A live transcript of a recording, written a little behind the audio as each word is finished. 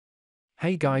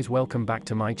Hey guys, welcome back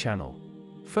to my channel.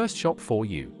 First shop for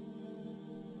you.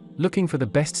 Looking for the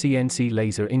best CNC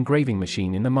laser engraving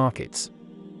machine in the markets.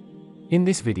 In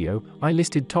this video, I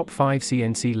listed top 5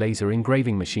 CNC laser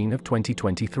engraving machine of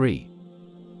 2023.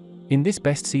 In this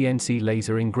best CNC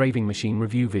laser engraving machine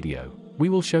review video, we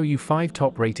will show you 5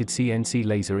 top rated CNC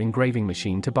laser engraving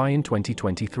machine to buy in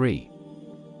 2023.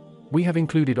 We have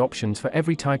included options for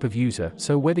every type of user,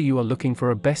 so whether you are looking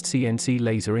for a best CNC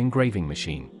laser engraving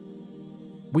machine.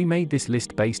 We made this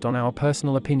list based on our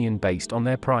personal opinion based on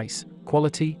their price,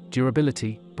 quality,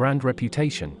 durability, brand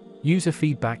reputation, user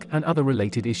feedback and other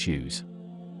related issues.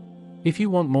 If you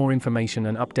want more information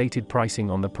and updated pricing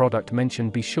on the product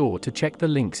mentioned, be sure to check the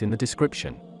links in the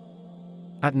description.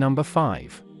 At number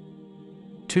 5.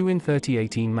 TWOWIN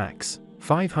 3018 Max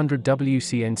 500W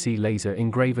CNC Laser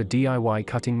Engraver DIY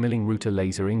Cutting Milling Router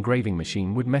Laser Engraving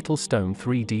Machine with Metal Stone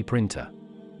 3D Printer.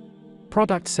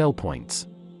 Product sell points.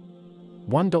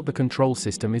 1. The control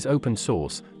system is open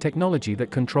source technology.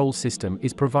 That control system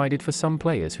is provided for some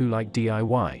players who like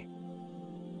DIY.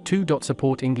 2.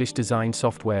 Support English design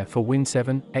software for Win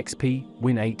 7, XP,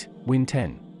 Win 8, Win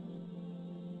 10.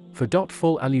 For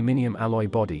full aluminium alloy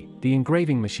body, the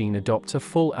engraving machine adopts a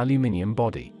full aluminium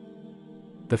body.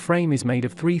 The frame is made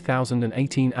of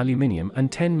 3018 aluminium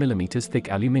and 10 mm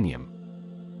thick aluminium.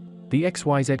 The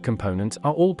XYZ components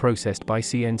are all processed by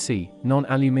CNC,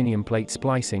 non-aluminium plate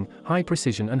splicing, high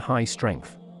precision and high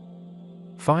strength.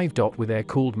 5. With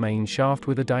air-cooled main shaft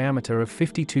with a diameter of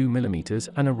 52 mm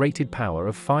and a rated power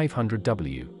of 500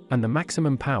 W, and the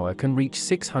maximum power can reach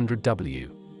 600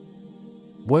 W.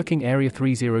 Working area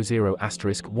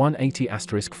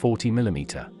 300*180*40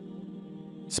 mm.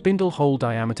 Spindle hole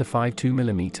diameter 52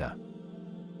 mm.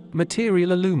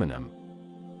 Material aluminum.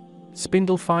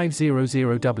 Spindle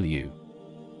 500W.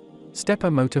 Stepper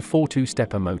motor 4-2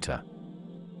 stepper motor.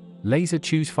 Laser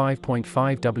choose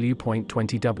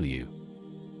 5.5W.20W.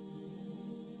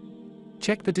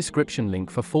 Check the description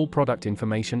link for full product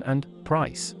information and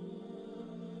price.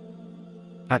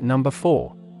 At number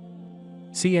 4.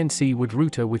 CNC Wood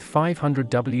Router with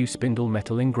 500W Spindle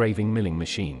Metal Engraving Milling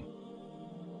Machine.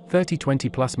 3020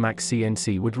 Plus Max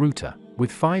CNC Wood Router with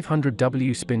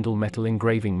 500W Spindle Metal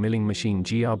Engraving Milling Machine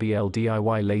GRBL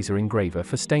DIY Laser Engraver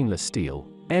for Stainless Steel,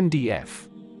 MDF.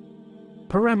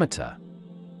 Parameter.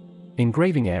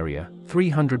 Engraving area,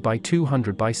 300 by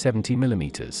 200 by 70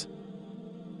 mm.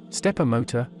 Stepper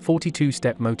motor,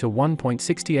 42-step motor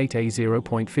 1.68A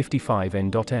 0.55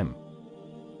 N.M.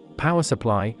 Power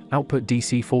supply, output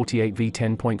DC 48V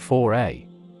 10.4A.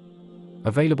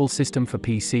 Available system for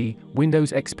PC,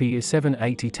 Windows XP is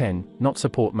 7.80/10, not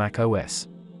support Mac OS.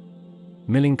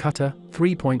 Milling cutter,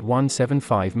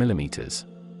 3.175 mm.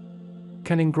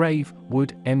 Can engrave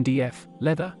wood, MDF,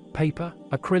 leather, paper,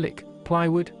 acrylic,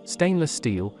 plywood, stainless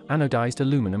steel, anodized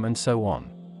aluminum and so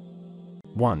on.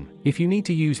 1. If you need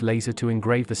to use laser to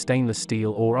engrave the stainless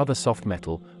steel or other soft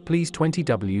metal, please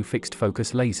 20W fixed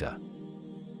focus laser.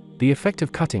 The effect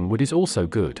of cutting wood is also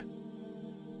good.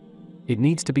 It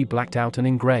needs to be blacked out and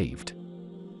engraved.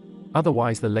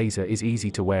 Otherwise the laser is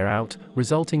easy to wear out,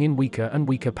 resulting in weaker and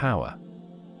weaker power.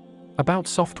 About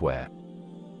software.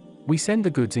 We send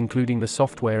the goods including the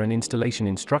software and installation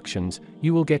instructions.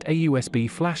 You will get a USB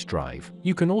flash drive.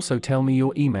 You can also tell me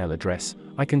your email address,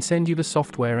 I can send you the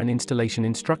software and installation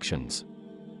instructions.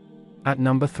 At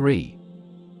number 3.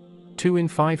 TWOWIN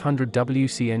 500W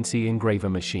CNC Engraver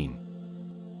Machine.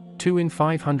 TWOWIN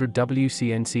 500W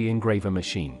CNC Engraver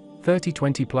Machine.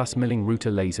 3020 Plus Milling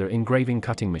Router Laser Engraving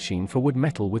Cutting Machine for wood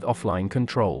metal with offline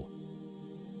control.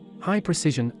 High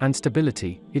precision and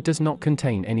stability, it does not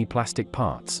contain any plastic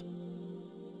parts.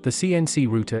 The CNC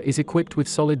router is equipped with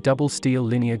solid double steel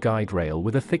linear guide rail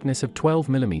with a thickness of 12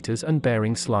 mm and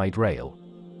bearing slide rail.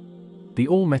 The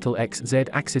all-metal XZ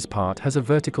axis part has a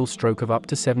vertical stroke of up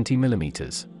to 70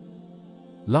 mm.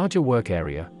 Larger work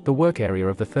area. The work area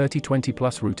of the 3020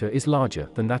 Plus router is larger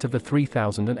than that of the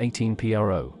 3018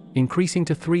 PRO, increasing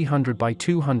to 300 by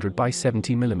 200 by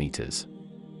 70 mm.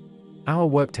 Our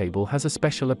work table has a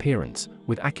special appearance,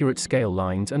 with accurate scale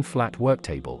lines and flat work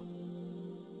table.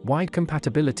 Wide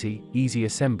compatibility, easy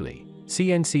assembly.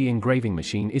 CNC engraving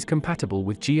machine is compatible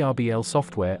with GRBL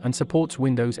software and supports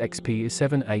Windows XP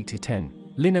 7.8/10,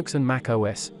 Linux and Mac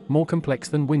OS, more complex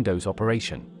than Windows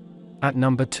operation. At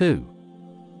number 2.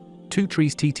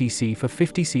 TwoTrees TTC for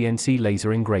 50 CNC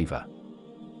Laser Engraver.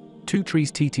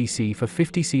 TwoTrees TTC for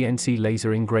 50 CNC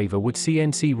Laser Engraver with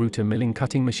CNC Router Milling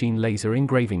Cutting Machine Laser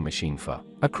Engraving Machine for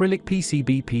acrylic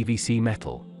PCB PVC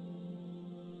metal.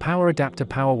 Power adapter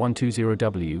power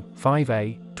 120W,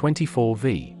 5A,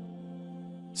 24V.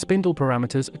 Spindle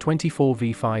parameters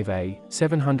 24V5A,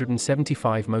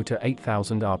 775 motor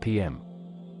 8000 RPM.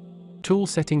 Tool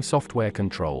setting software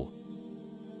control.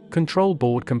 Control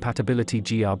board compatibility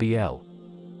GRBL.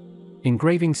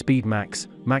 Engraving speed max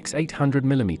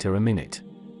 800mm a minute.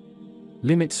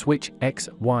 Limit switch X,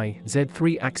 Y, Z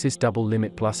 3-axis double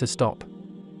limit plus a stop.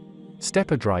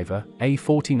 Stepper driver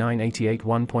A4988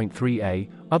 1.3A,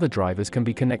 other drivers can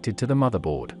be connected to the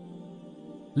motherboard.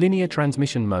 Linear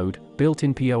transmission mode,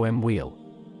 built-in POM wheel.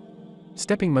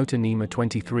 Stepping motor NEMA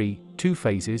 23, 2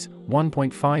 phases,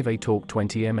 1.5A torque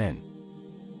 20 Mn.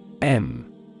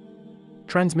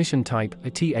 Transmission type,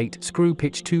 a T8 screw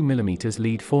pitch 2mm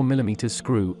lead 4mm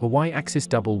screw, a Y-axis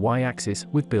double Y-axis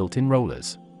with built-in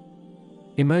rollers.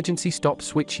 Emergency stop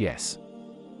switch yes.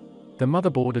 The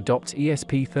motherboard adopts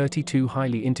ESP32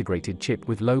 highly integrated chip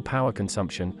with low power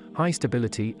consumption, high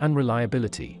stability and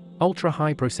reliability,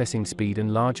 ultra-high processing speed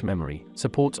and large memory,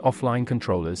 supports offline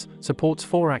controllers, supports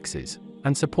 4 axes,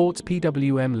 and supports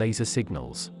PWM laser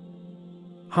signals.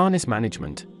 Harness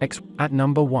management, at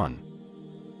number 1.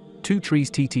 TwoTrees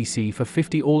TTC for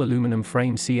 50 all-aluminum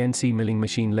frame CNC milling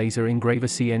machine laser engraver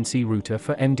CNC router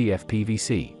for MDF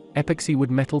PVC, epoxy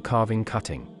wood metal carving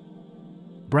cutting.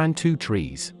 Brand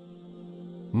TwoTrees.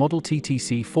 Model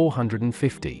TTC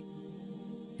 450.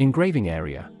 Engraving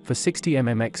area, for 60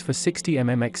 mmx for 60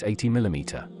 mmx 80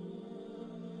 mm.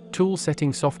 Tool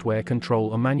setting software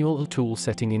control a manual tool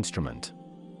setting instrument.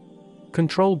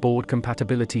 Control board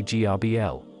compatibility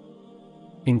GRBL.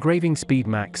 Engraving speed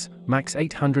max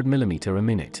 800mm a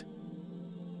minute.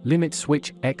 Limit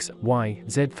switch X, Y,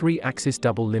 Z 3-axis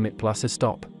double limit plus a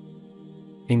stop.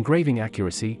 Engraving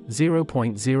accuracy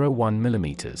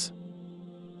 0.01mm.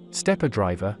 Stepper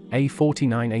driver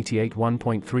A4988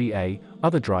 1.3A,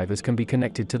 other drivers can be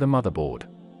connected to the motherboard.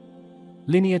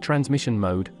 Linear transmission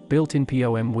mode, built-in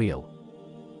POM wheel.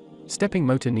 Stepping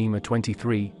motor NEMA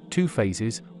 23, 2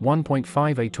 phases,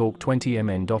 1.5A torque 20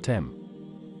 Mn.M.